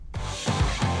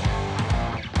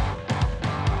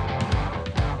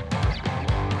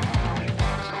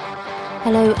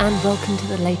Hello and welcome to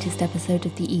the latest episode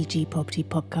of the EG Property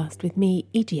Podcast with me,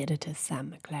 EG editor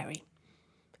Sam McClary.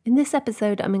 In this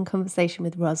episode, I'm in conversation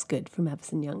with Ros Good from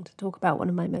Everson Young to talk about one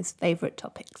of my most favourite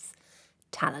topics,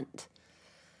 talent.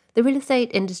 The real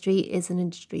estate industry is an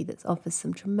industry that offers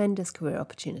some tremendous career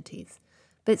opportunities,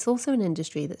 but it's also an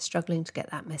industry that's struggling to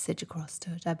get that message across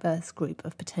to a diverse group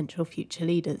of potential future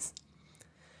leaders.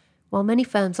 While many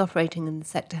firms operating in the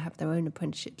sector have their own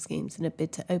apprenticeship schemes in a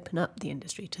bid to open up the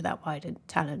industry to that wider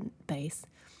talent base,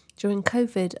 during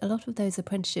COVID, a lot of those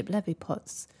apprenticeship levy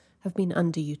pots have been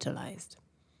underutilised.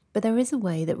 But there is a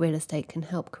way that real estate can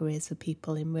help careers for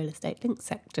people in real estate-linked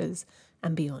sectors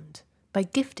and beyond by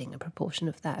gifting a proportion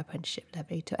of that apprenticeship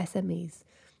levy to SMEs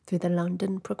through the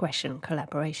London Progression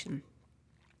Collaboration.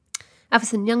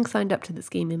 Everson Young signed up to the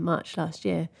scheme in March last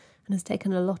year and has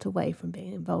taken a lot away from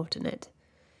being involved in it.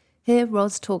 Here,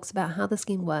 Ros talks about how the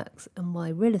scheme works and why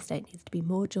real estate needs to be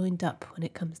more joined up when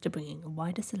it comes to bringing a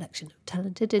wider selection of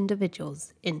talented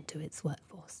individuals into its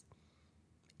workforce.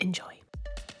 Enjoy.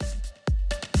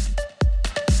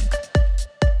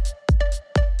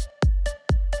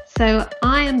 So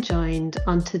I am joined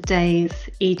on today's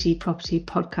EG Property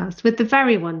Podcast with the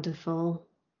very wonderful,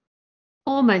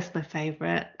 almost my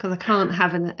favourite, because I can't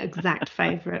have an exact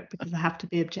favourite because I have to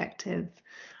be objective,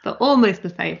 but almost my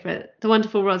favourite, the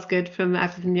wonderful Ros Good from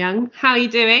Everson Young. How are you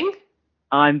doing?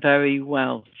 I'm very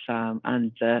well, Sam,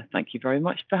 and thank you very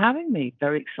much for having me.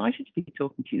 Very excited to be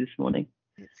talking to you this morning.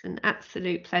 It's an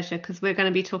absolute pleasure because we're going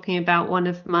to be talking about one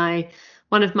of my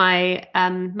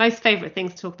most favourite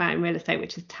things to talk about in real estate,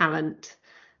 which is talent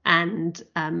and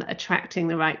attracting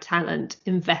the right talent,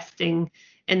 investing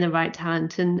in the right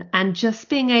talent, and just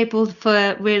being able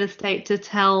for real estate to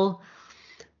tell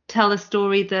a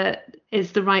story that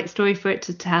is the right story for it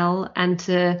to tell, and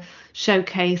to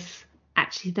showcase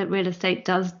actually that real estate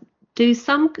does do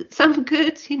some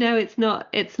good. You know, it's not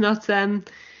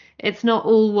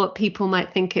all what people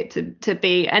might think it to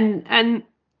be. And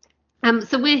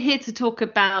so we're here to talk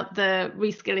about the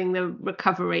Reskilling the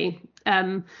Recovery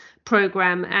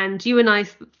program. And you and I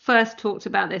first talked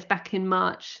about this back in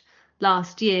March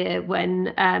last year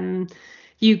when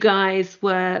you guys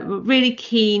were really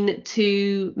keen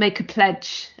to make a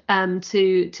pledge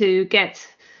to get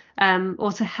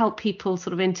or to help people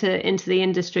sort of into the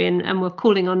industry, and we're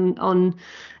calling on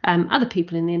other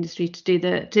people in the industry to do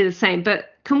the same.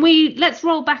 But let's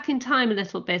roll back in time a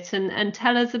little bit and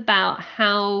tell us about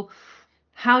how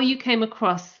you came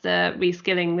across the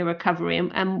Reskilling the Recovery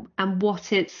and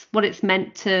what it's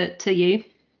meant to you.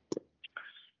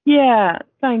 Yeah,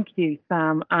 thank you,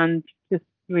 Sam, and just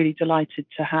really delighted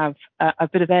to have a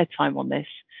bit of airtime on this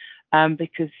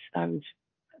because I was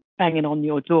banging on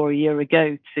your door a year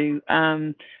ago to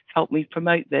help me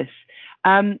promote this.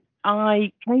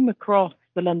 I came across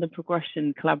the London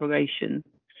Progression Collaboration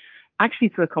actually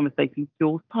through a conversation with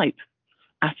Jules Pipe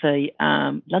at a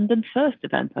London First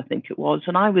event, I think it was,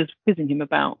 and I was quizzing him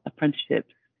about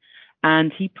apprenticeships,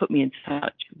 and he put me in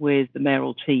touch with the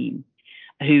mayoral team,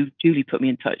 who duly put me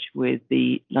in touch with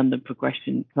the London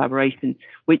Progression Collaboration,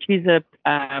 which is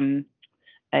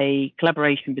a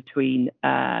collaboration between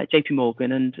JP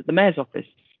Morgan and the Mayor's Office,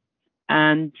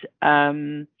 and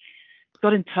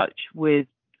got in touch with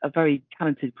a very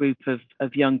talented group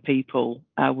of young people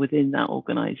within that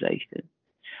organisation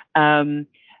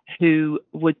who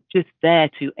were just there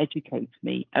to educate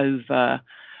me over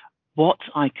what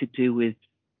I could do with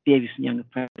the Everson Young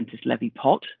Apprentice Levy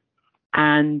Pot,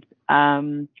 and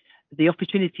the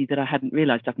opportunity that I hadn't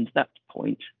realised up until that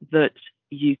point, that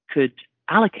you could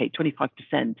allocate 25%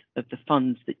 of the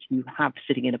funds that you have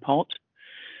sitting in a pot,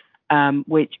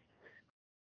 which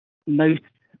most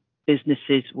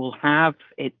businesses will have.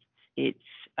 It's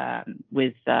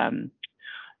with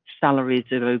salaries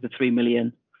of over 3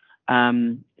 million,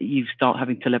 you start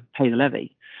having to pay the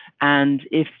levy. And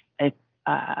if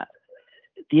the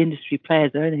industry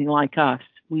players are anything like us,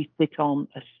 we sit on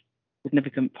a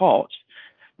significant pot,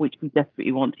 which we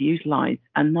desperately want to utilise.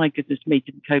 And my goodness me,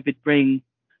 didn't COVID bring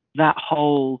that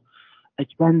whole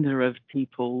agenda of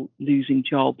people losing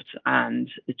jobs and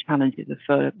the challenges of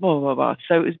blah, blah, blah.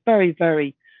 So it was very,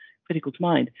 very critical to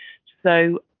mind.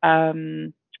 So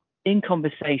in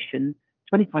conversation,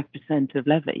 25% of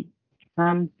levy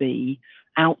can be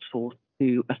outsourced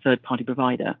to a third-party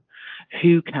provider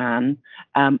who can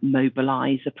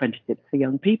mobilise apprenticeships for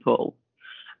young people.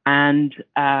 And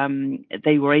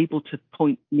they were able to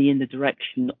point me in the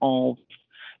direction of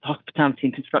the hospitality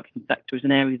and construction sector as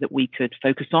an area that we could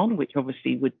focus on, which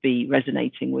obviously would be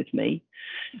resonating with me.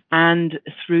 And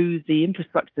through the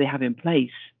infrastructure they have in place,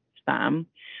 Sam,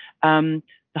 the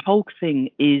whole thing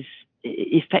is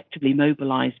effectively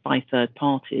mobilised by third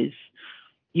parties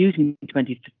using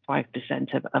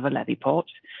 25% of a levy pot,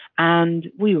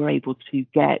 and we were able to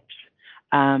get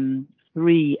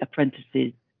 3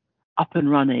 apprentices up and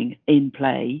running in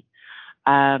play.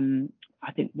 I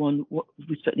think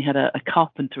we certainly had a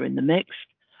carpenter in the mix,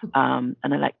 an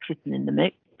electrician in the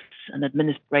mix, an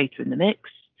administrator in the mix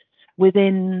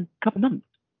within a couple of months.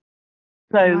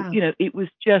 So, Wow. it was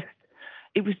just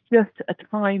a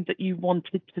time that you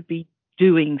wanted to be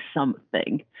doing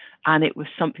something, and it was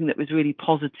something that was really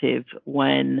positive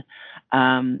when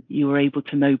you were able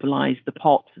to mobilize the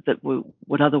pot that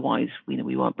would otherwise,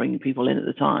 we weren't bringing people in at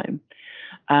the time.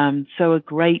 So a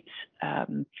great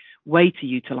way to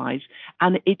utilize,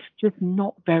 and it's just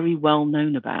not very well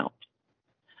known about.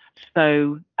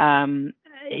 So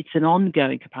it's an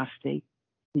ongoing capacity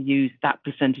to use that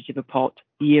percentage of a pot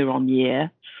year on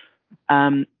year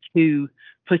to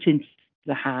put into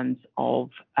the hands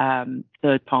of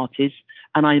third parties.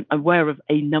 And I'm aware of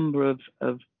a number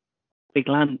of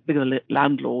bigger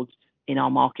landlords in our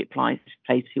marketplace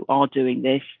who are doing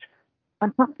this.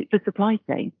 Fantastic for supply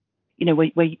chain,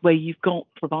 where you've got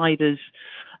providers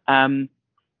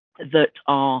that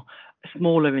are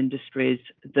smaller industries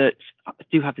that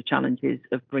do have the challenges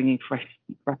of bringing fresh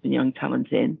and young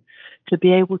talent in, to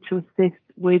be able to assist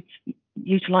with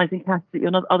utilising cash that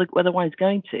you're not otherwise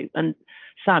going to. And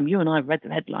Sam, you and I have read the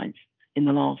headlines in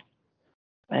the last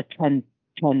 10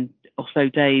 or so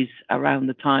days around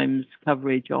the Times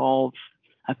coverage of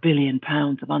 £1 billion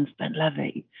of unspent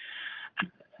levy.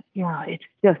 Yeah, it's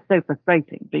just so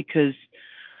frustrating, because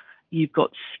you've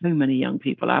got so many young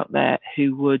people out there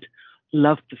who would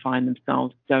love to find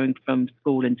themselves going from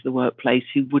school into the workplace,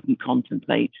 who wouldn't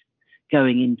contemplate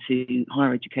going into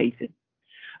higher education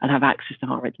and have access to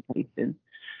higher education.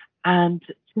 And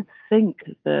just think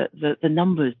the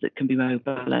numbers that can be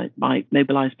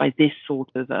mobilized by this sort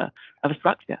of a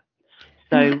structure.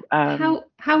 So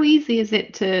how easy is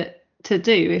it to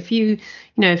do? If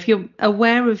if you're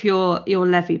aware of your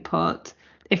levy pot,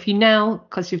 if you now,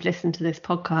 because you've listened to this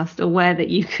podcast, aware that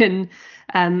you can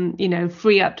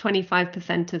free up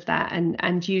 25% of that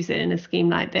and use it in a scheme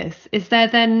like this, is there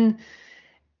then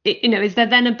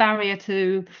a barrier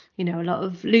to a lot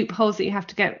of loopholes that you have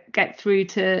to get through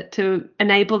to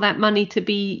enable that money to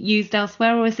be used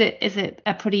elsewhere, or is it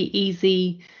a pretty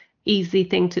easy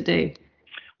thing to do?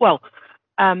 Well,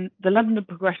 the London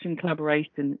Progression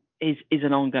Collaboration is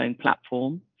an ongoing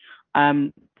platform.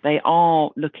 They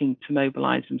are looking to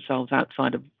mobilise themselves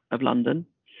outside of London,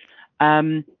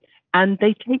 and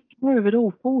they take care of it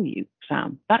all for you,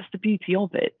 Sam. That's the beauty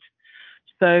of it.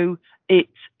 So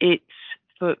it's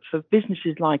for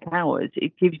businesses like ours,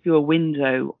 it gives you a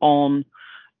window on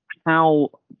how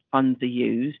funds are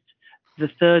used, the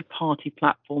third-party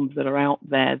platforms that are out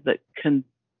there that can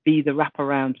be the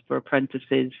wraparound for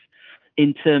apprentices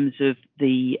in terms of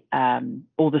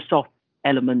all the soft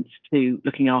elements to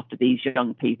looking after these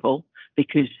young people,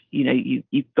 because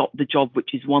you've got the job,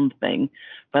 which is one thing,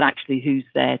 but actually who's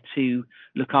there to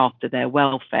look after their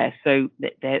welfare. So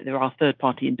there are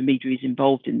third-party intermediaries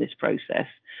involved in this process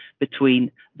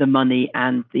between the money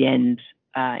and the end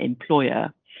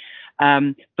employer.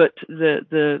 But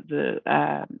the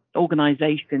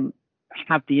organisation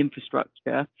have the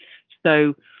infrastructure.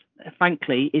 So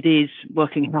frankly, it is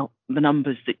working out the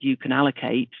numbers that you can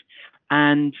allocate,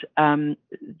 and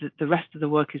the rest of the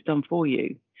work is done for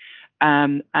you.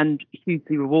 And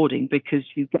hugely rewarding, because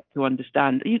you get to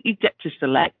understand, you get to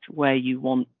select where you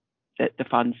want the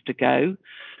funds to go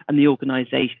and the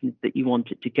organisations that you want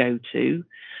it to go to.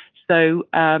 So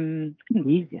it couldn't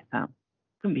be easier, Sam.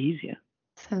 Couldn't be easier.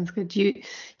 Sounds good.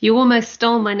 You almost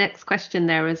stole my next question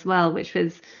there as well, which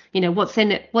was, what's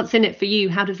in it for you?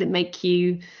 How does it make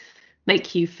you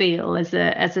feel as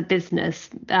a business,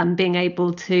 being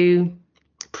able to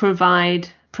provide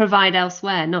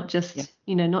elsewhere, not just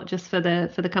not just for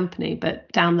the company,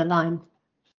 but down the line?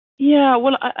 Yeah,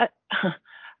 well,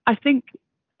 I think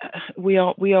we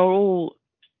are all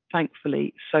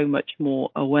thankfully so much more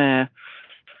aware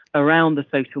around the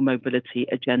social mobility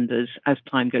agendas as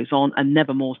time goes on, and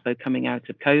never more so coming out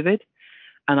of COVID.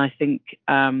 And I think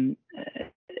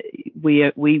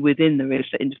we within the real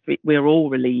estate industry, we're all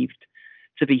relieved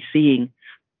to be seeing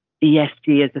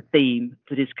ESG as a theme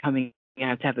that is coming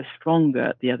out ever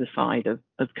stronger the other side of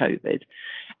COVID.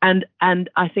 And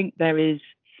I think there is,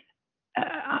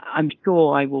 I'm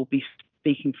sure I will be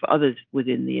speaking for others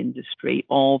within the industry,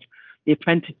 of the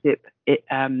apprenticeship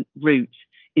route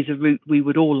is a route we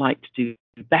would all like to do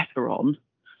better on,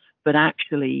 but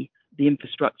actually the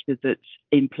infrastructure that's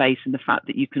in place and the fact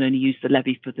that you can only use the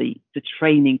levy for the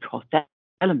training cost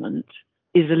element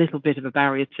is a little bit of a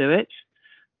barrier to it.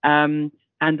 And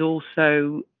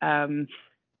also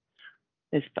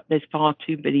There's far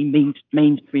too many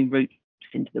mainstream routes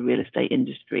into the real estate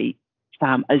industry,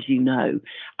 Sam, as you know.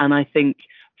 And I think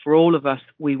for all of us,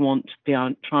 we want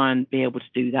to try and be able to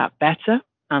do that better.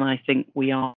 And I think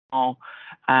we are,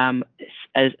 as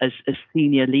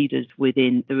senior leaders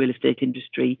within the real estate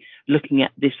industry, looking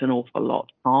at this an awful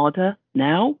lot harder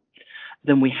now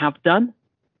than we have done.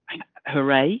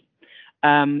 Hooray!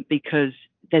 Because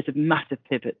there's a massive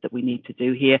pivot that we need to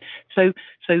do here. So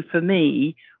for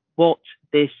me, what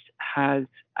this has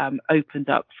opened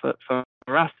up for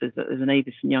us as an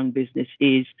Avison Young business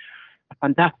is a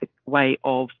fantastic way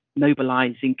of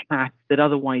mobilizing cash that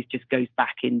otherwise just goes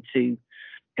back into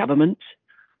government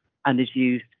and is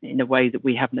used in a way that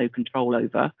we have no control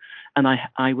over. And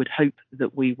I would hope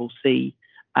that we will see,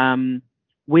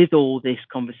 with all this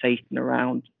conversation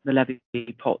around the levy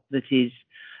pot that is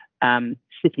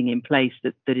sitting in place,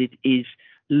 that it is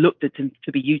looked at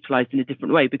to be utilised in a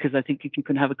different way. Because I think if you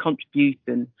can have a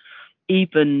contribution,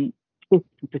 even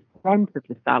 50% of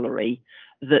the salary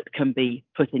that can be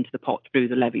put into the pot through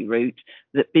the levy route,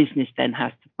 that business then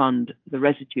has to fund the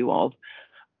residue of,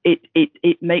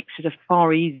 it makes it a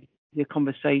far easier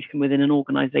conversation within an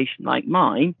organisation like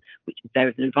mine, which is there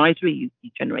as an advisory. You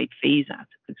generate fees out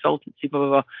of consultancy, blah, blah,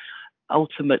 blah.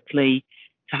 Ultimately,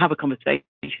 to have a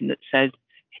conversation that says,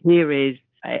 here is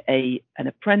an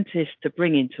apprentice to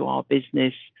bring into our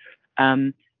business.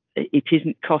 It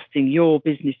isn't costing your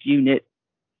business unit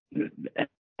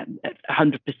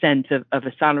 100% of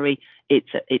a salary.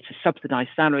 It's a subsidised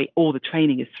salary. All the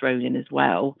training is thrown in as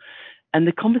well, and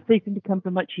the conversation becomes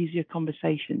a much easier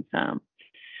conversation, Sam.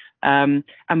 And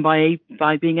by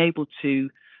being able to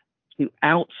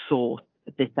outsource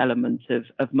this element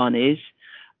of monies,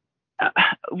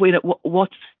 what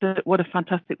a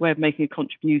fantastic way of making a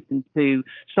contribution to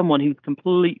someone who's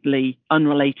completely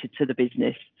unrelated to the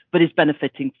business but is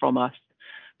benefiting from us,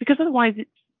 because otherwise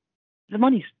the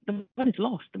money's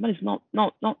lost, the money's not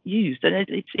used, and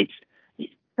it's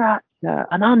such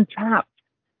an untapped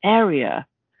area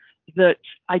that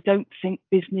I don't think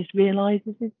business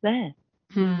realizes is there.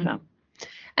 So.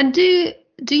 And do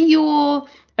your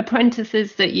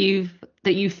apprentices that you've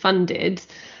funded,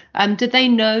 do they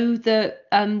know that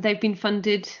they've been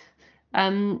funded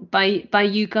by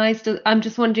you guys? I'm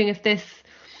just wondering if this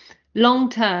long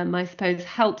term, I suppose,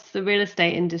 helps the real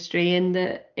estate industry in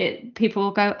that people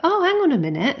will go, oh, hang on a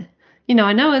minute. You know,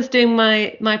 I know I was doing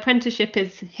my apprenticeship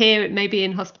is here, it may be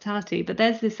in hospitality, but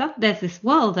there's this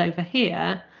world over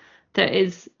here that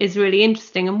is really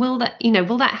interesting. And will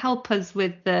that help us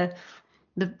with the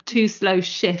too slow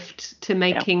shift to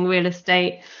making real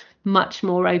estate much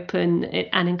more open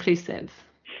and inclusive?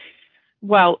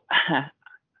 Well,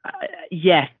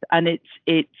 yes, and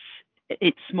it's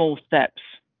small steps.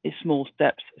 It's small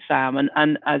steps, Sam,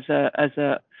 and as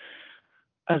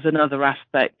another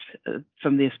aspect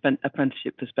from the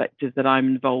apprenticeship perspective that I'm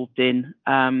involved in,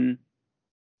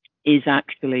 is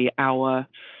actually our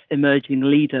emerging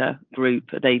leader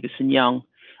group at Avison Young,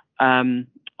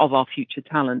 of our future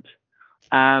talent.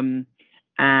 And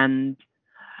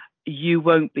you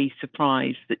won't be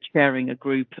surprised that sharing a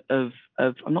group of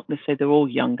I'm not going to say they're all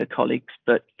younger colleagues,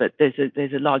 but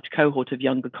there's a large cohort of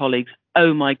younger colleagues.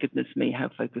 Oh my goodness me, how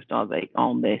focused are they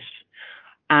on this?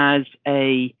 As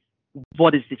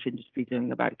what is this industry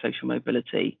doing about social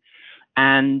mobility?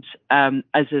 And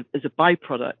as a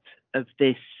byproduct of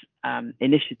this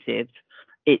initiative,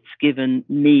 it's given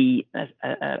me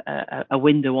a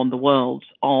window on the world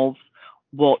of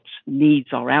what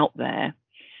needs are out there.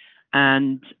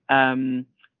 And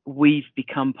we've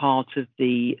become part of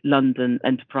the London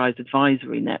Enterprise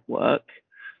Advisory Network,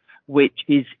 which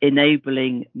is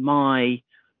enabling my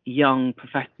young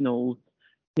professionals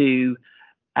to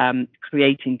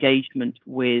create engagement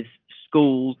with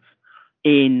schools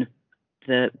in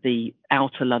the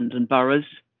outer London boroughs,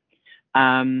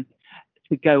 to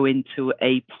go into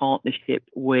a partnership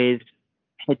with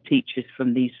head teachers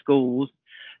from these schools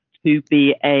to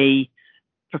be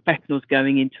professionals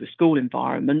going into a school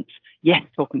environment, yes,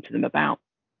 talking to them about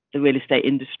the real estate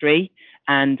industry.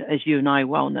 And as you and I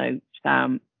well know,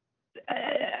 outside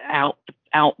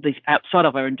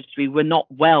of our industry, we're not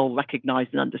well recognised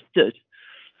and understood.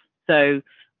 So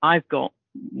I've got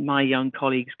my young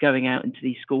colleagues going out into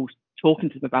these schools, talking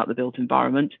to them about the built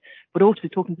environment, but also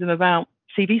talking to them about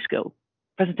CV skills,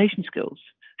 presentation skills,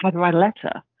 how to write a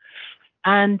letter.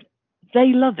 And they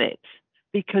love it,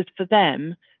 because for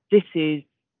them, this is,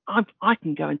 I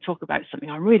can go and talk about something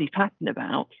I'm really passionate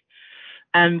about.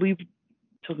 And we were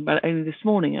talking about it only this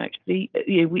morning, actually.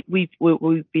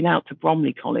 We've been out to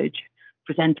Bromley College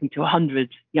presenting to 100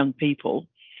 young people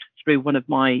through one of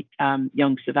my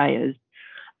young surveyors.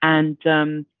 And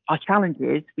our challenge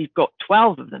is we've got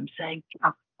 12 of them saying,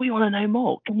 oh, we want to know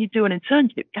more. Can you do an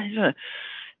internship?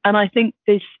 And I think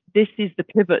this is the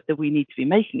pivot that we need to be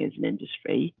making as an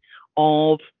industry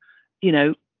of,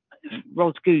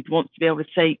 Ros Good wants to be able to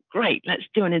say, great, let's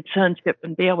do an internship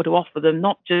and be able to offer them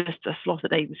not just a slot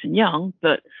at Avison Young,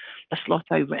 but a slot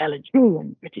over L&G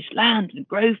and British Land and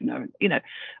Grosvenor,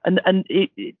 and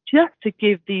it just to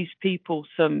give these people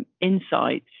some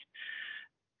insights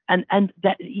and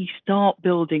that you start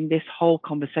building this whole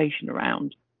conversation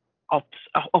around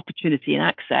opportunity and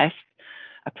access.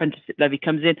 Apprenticeship levy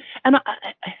comes in. And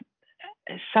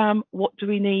Sam, what do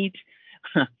we need?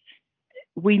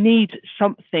 We need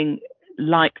something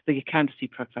like the accountancy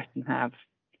profession have,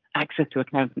 access to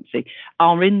accountancy.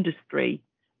 Our industry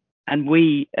and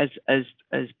we as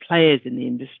players in the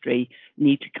industry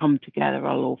need to come together an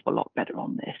awful lot better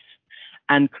on this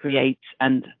and create,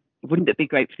 and wouldn't it be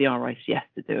great for the RICS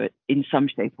to do it in some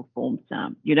shape or form,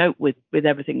 Sam? With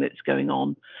everything that's going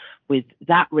on with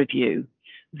that review,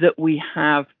 that we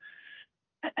have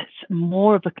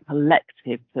more of a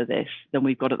collective to this than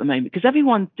we've got at the moment, because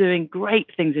everyone's doing great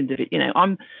things individually.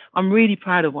 I'm really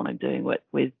proud of what I'm doing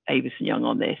with Avison Young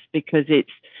on this, because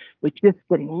we're just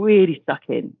getting really stuck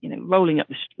in, rolling up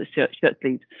the shirt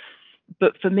sleeves.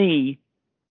 But for me,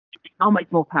 how much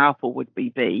more powerful would we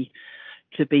be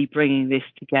to be bringing this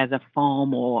together far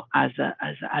more as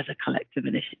a collective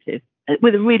initiative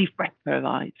with a really fresh pair of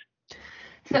eyes?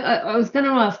 So I was going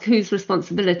to ask, whose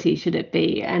responsibility should it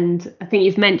be? And I think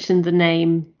you've mentioned the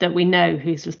name that we know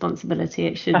whose responsibility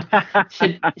it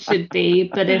should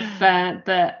be.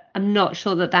 But I'm not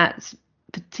sure that that's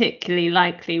particularly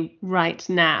likely right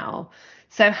now.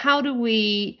 So how do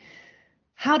we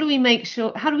make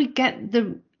sure? How do we get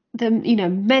the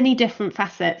many different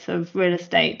facets of real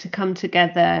estate to come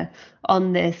together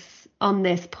on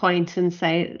this point and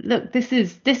say, look, this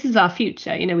is our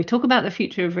future. We talk about the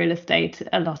future of real estate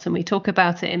a lot, and we talk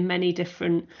about it in many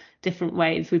different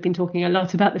ways. We've been talking a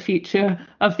lot about the future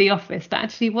of the office, but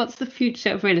actually, what's the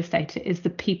future of real estate? It is the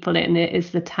people in it,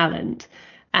 is the talent,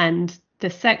 and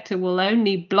the sector will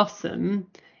only blossom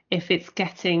if it's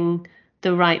getting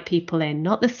the right people in,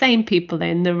 not the same people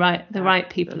in, the right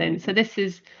people in. So this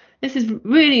is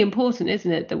really important,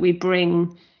 isn't it, that we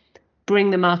bring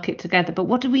the market together? But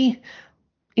what do we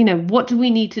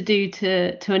need to do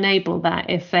to enable that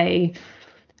if a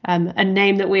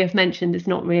name that we have mentioned is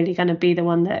not really going to be the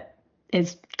one that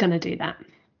is going to do that?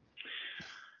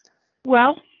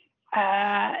 Well,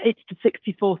 it's the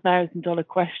 $64,000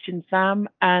 question, Sam.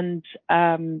 And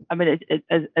I mean,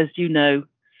 as you know,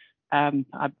 I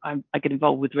get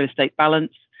involved with Real Estate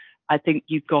Balance. I think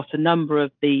you've got a number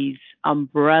of these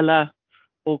umbrella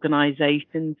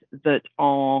organisations that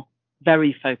are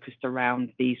very focused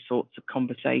around these sorts of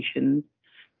conversations,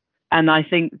 and I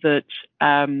think that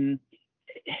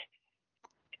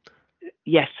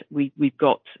yes, we've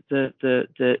got the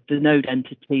node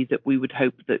entity that we would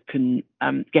hope that can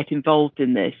get involved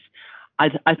in this.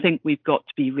 I think we've got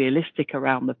to be realistic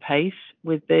around the pace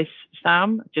with this,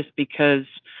 Sam, just because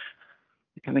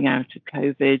we're coming out of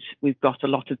COVID, we've got a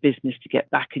lot of business to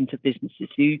get back into business as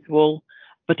usual.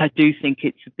 But I do think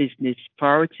it's a business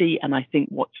priority. And I think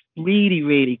what's really,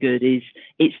 really good is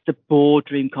it's the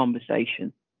boardroom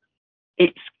conversation.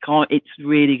 It's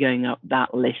really going up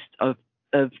that list of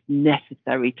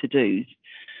necessary to-dos.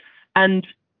 And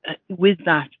with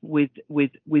that, with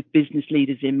business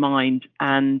leaders in mind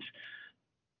and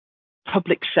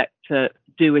public sector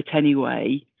do it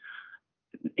anyway,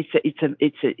 it's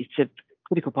a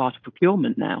critical part of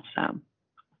procurement now, Sam.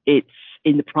 It's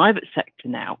in the private sector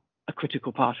now, a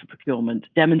critical part of procurement.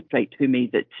 Demonstrate to me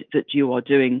that you are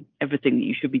doing everything that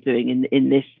you should be doing in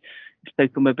this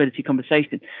social mobility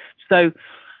conversation. So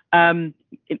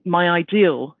my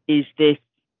ideal is this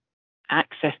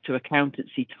access to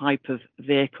accountancy type of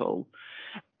vehicle.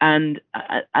 And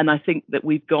I think that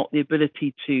we've got the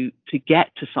ability to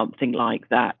get to something like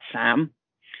that, Sam,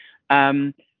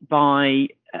 by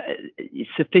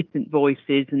sufficient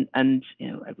voices, and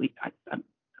I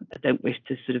don't wish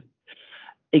to sort of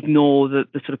ignore the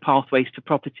sort of pathways to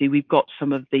property. We've got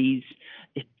some of these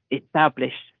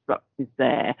established structures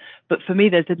there, but for me,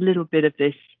 there's a little bit of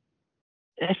this.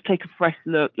 Let's take a fresh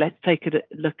look. Let's take a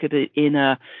look at it in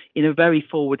a very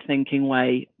forward-thinking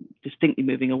way, distinctly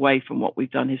moving away from what we've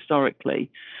done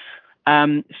historically.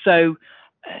 So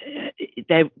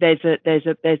there's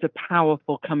a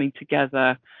powerful coming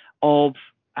together of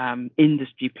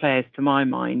industry players, to my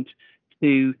mind,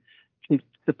 to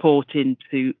support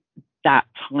into that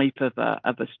type of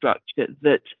a structure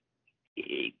that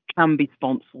can be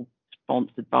sponsored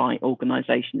by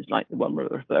organisations like the one we're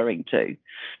referring to.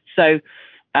 So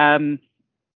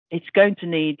it's going to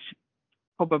need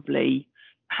probably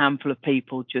a handful of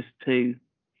people just to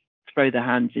throw their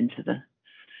hands into the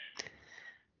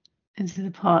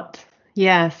pot.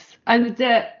 Yes, I would.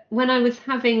 When I was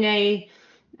having a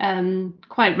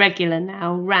quite regular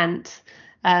now rant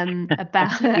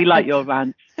about. We like your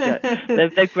rants. Yeah.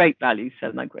 They're great values,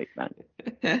 so they're great values.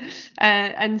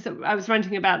 And so I was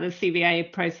ranting about the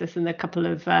CVA process and a couple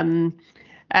of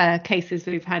cases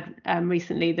we've had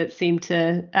recently that seem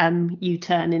to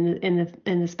U-turn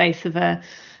in the space of a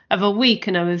week,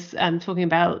 and I was talking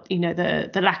about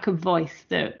the lack of voice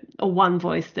or one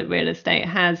voice that real estate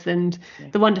has, and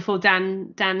the wonderful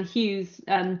Dan Hughes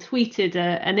tweeted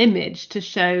an image to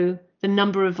show the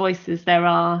number of voices there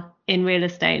are in real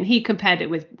estate, and he compared it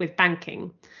with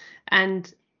banking,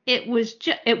 and it was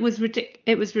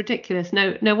ridiculous.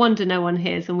 No wonder no one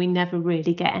hears, and we never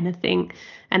really get anything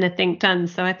done.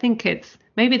 So I think it's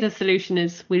maybe the solution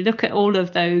is we look at all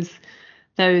of those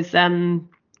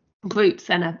groups,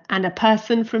 and a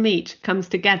person from each comes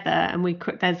together, and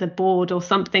there's a board or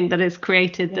something that is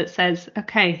created that says,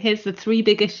 okay, here's the 3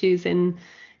 big issues in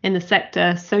the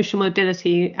sector, social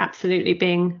mobility absolutely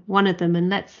being one of them, and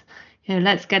let's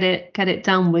get it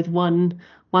done with one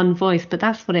voice. But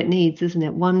that's what it needs, isn't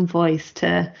it? One voice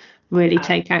to really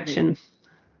take action.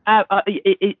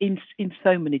 In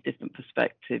so many different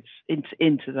perspectives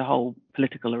into the whole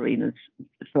political arenas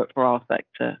for our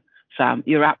sector, Sam.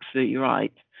 You're absolutely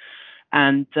right.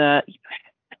 And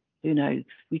who knows?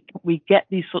 We get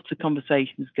these sorts of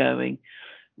conversations going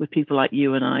with people like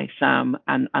you and I, Sam,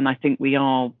 and I think we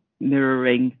are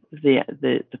mirroring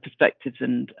the perspectives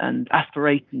and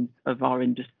aspirations of our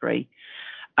industry,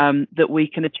 that we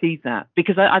can achieve that,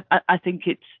 because I think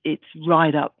it's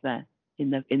right up there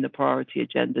in the priority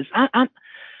agendas,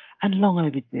 and long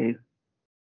overdue.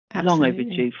 Absolutely. Long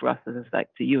overdue for us as a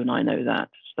sector. You and I know that.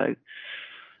 So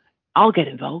I'll get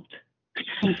involved.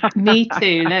 Me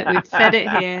too. We've said it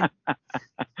here.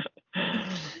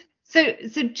 So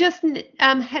just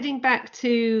heading back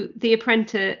to the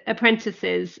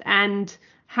apprentices and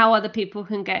how other people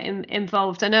can get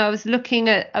involved. I know I was looking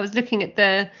at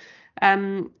the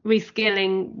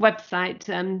reskilling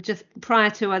website just prior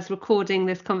to us recording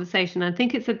this conversation. I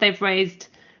think it said they've raised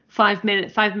 5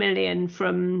 million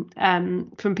from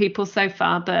people so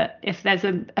far, but if there's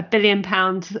a £1 billion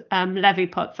levy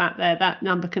pots out there, that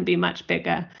number can be much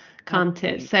bigger, can't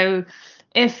it? So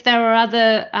if there are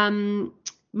other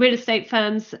real estate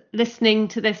firms listening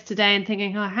to this today and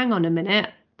thinking, oh, hang on a minute,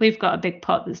 we've got a big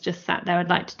pot that's just sat there, I'd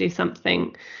like to do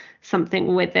something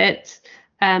with it,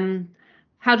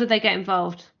 how do they get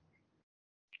involved?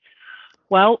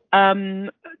 Well,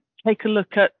 take a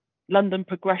look at London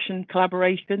Progression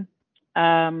Collaboration.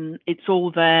 It's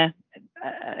all there,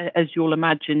 as you'll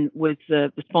imagine, with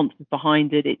the sponsors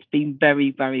behind it. It's been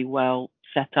very, very well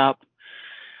set up.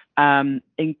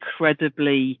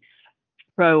 Incredibly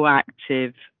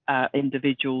proactive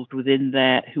individuals within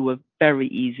there who are very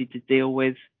easy to deal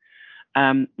with,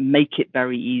 make it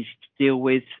very easy to deal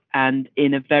with, and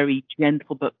in a very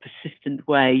gentle but persistent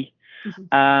way.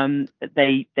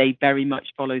 They very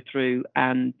much follow through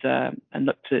and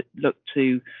look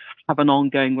to have an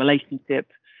ongoing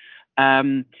relationship.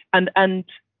 And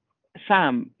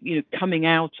Sam, coming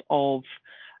out of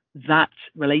that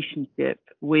relationship,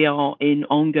 we are in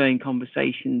ongoing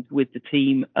conversations with the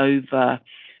team over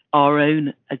our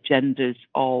own agendas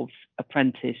of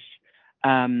apprentice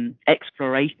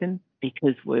exploration,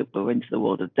 because we're into the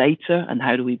world of data, and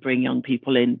how do we bring young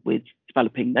people in with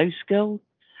developing those skills?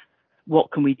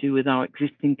 What can we do with our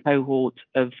existing cohort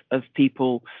of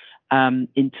people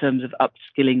in terms of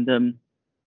upskilling them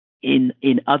in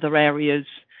other areas?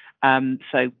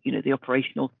 So, the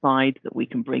operational side, that we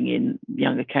can bring in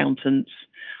young accountants,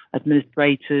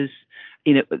 administrators,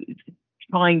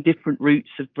 trying different routes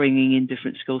of bringing in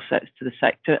different skill sets to the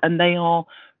sector. And they are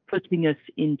putting us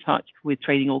in touch with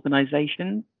training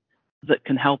organisations that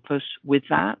can help us with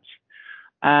that.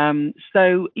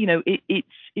 So,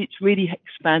 it's really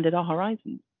expanded our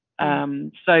horizons.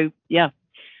 So, yeah,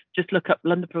 just look up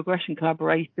London Progression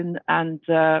Collaboration and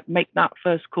make that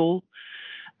first call.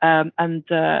 And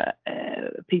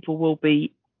people will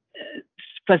be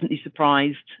pleasantly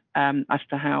surprised as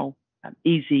to how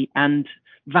easy and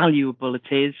valuable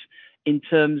it is in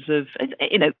terms of,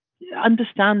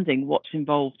 understanding what's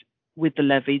involved with the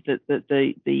levy,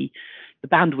 the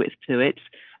bandwidth to it,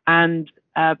 and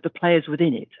the players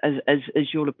within it.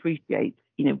 As you'll appreciate,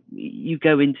 you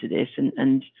go into this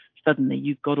and suddenly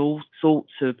you've got all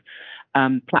sorts of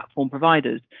platform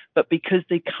providers, but because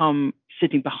they come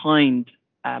sitting behind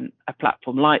a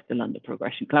platform like the London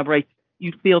Progression Collaboration,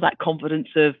 you feel that confidence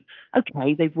of,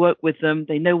 okay, they've worked with them,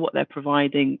 they know what they're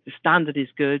providing, the standard is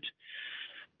good.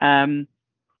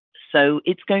 So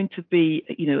it's going to be,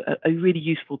 a really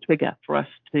useful trigger for us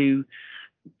to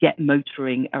get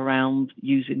motoring around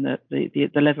using the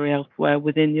lever elsewhere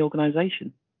within the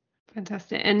organisation.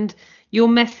 Fantastic. And your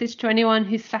message to anyone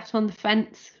who's sat on the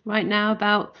fence right now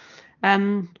about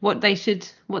what they should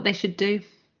do?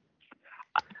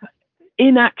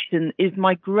 Inaction is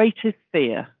my greatest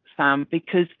fear, Sam,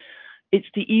 because it's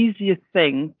the easiest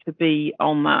thing to be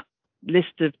on that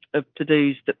list of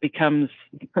to-dos that becomes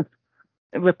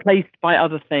replaced by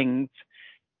other things.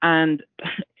 And,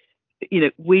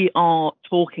 we are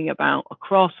talking about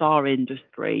across our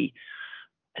industry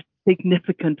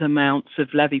significant amounts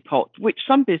of levy pots, which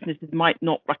some businesses might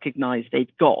not recognise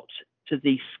they've got to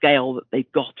the scale that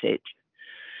they've got it.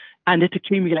 And it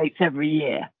accumulates every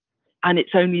year. And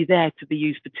it's only there to be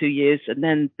used for 2 years, and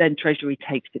then Treasury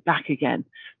takes it back again.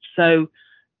 So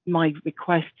my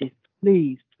request is,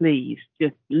 please,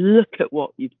 just look at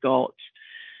what you've got,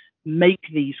 make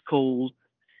these calls,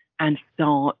 and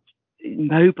start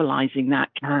mobilising that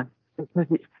cash, because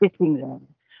it's sitting there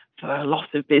for a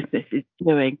lot of businesses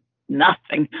doing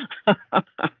nothing.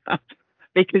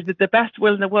 Because with the best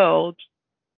will in the world,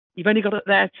 you've only got it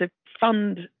there to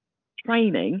fund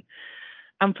training.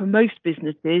 And for most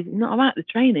businesses, it's not about the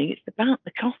training, it's about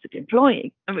the cost of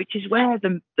employing, and which is where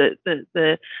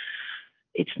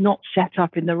it's not set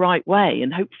up in the right way.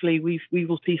 And hopefully we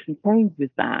will see some change with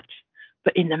that.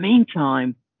 But in the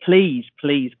meantime, please,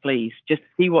 just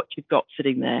see what you've got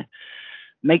sitting there.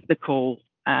 Make the call.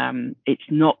 It's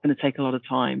not going to take a lot of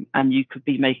time, and you could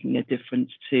be making a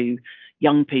difference to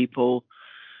young people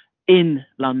in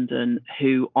London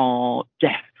who are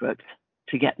desperate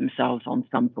to get themselves on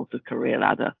some sort of career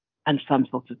ladder and some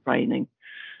sort of training.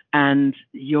 And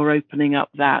you're opening up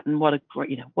that, and what a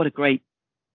great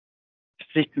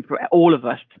position for all of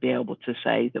us to be able to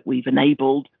say that we've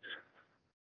enabled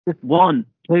just 1,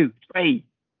 2, 3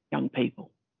 young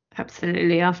people.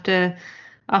 Absolutely. After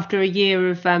a year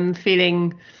of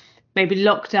feeling maybe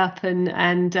locked up and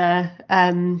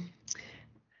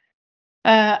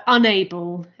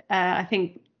unable, I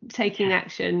think taking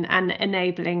action and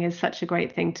enabling is such a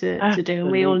great thing to do,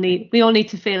 and we all need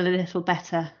to feel a little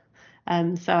better.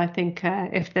 So I think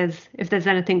if there's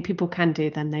anything people can do,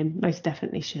 then they most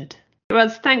definitely should.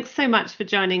 Ros, thanks so much for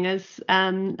joining us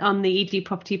on the EG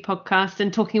Property Podcast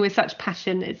and talking with such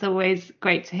passion. It's always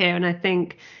great to hear, and I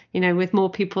think with more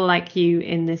people like you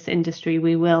in this industry,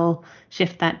 we will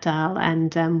shift that dial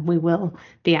and we will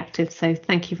be active. So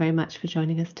thank you very much for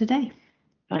joining us today.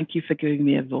 Thank you for giving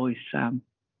me a voice, Sam.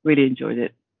 Really enjoyed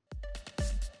it.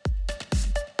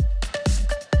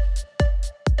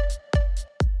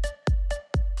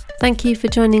 Thank you for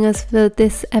joining us for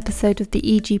this episode of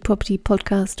the EG Property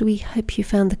Podcast. We hope you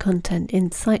found the content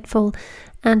insightful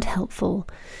and helpful.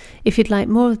 If you'd like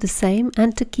more of the same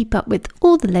and to keep up with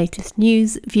all the latest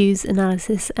news, views,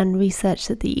 analysis and research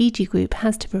that the EG Group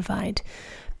has to provide,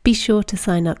 be sure to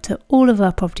sign up to all of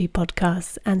our property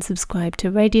podcasts and subscribe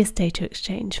to Radius Data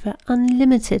Exchange for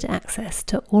unlimited access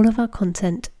to all of our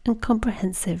content and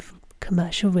comprehensive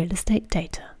commercial real estate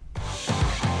data.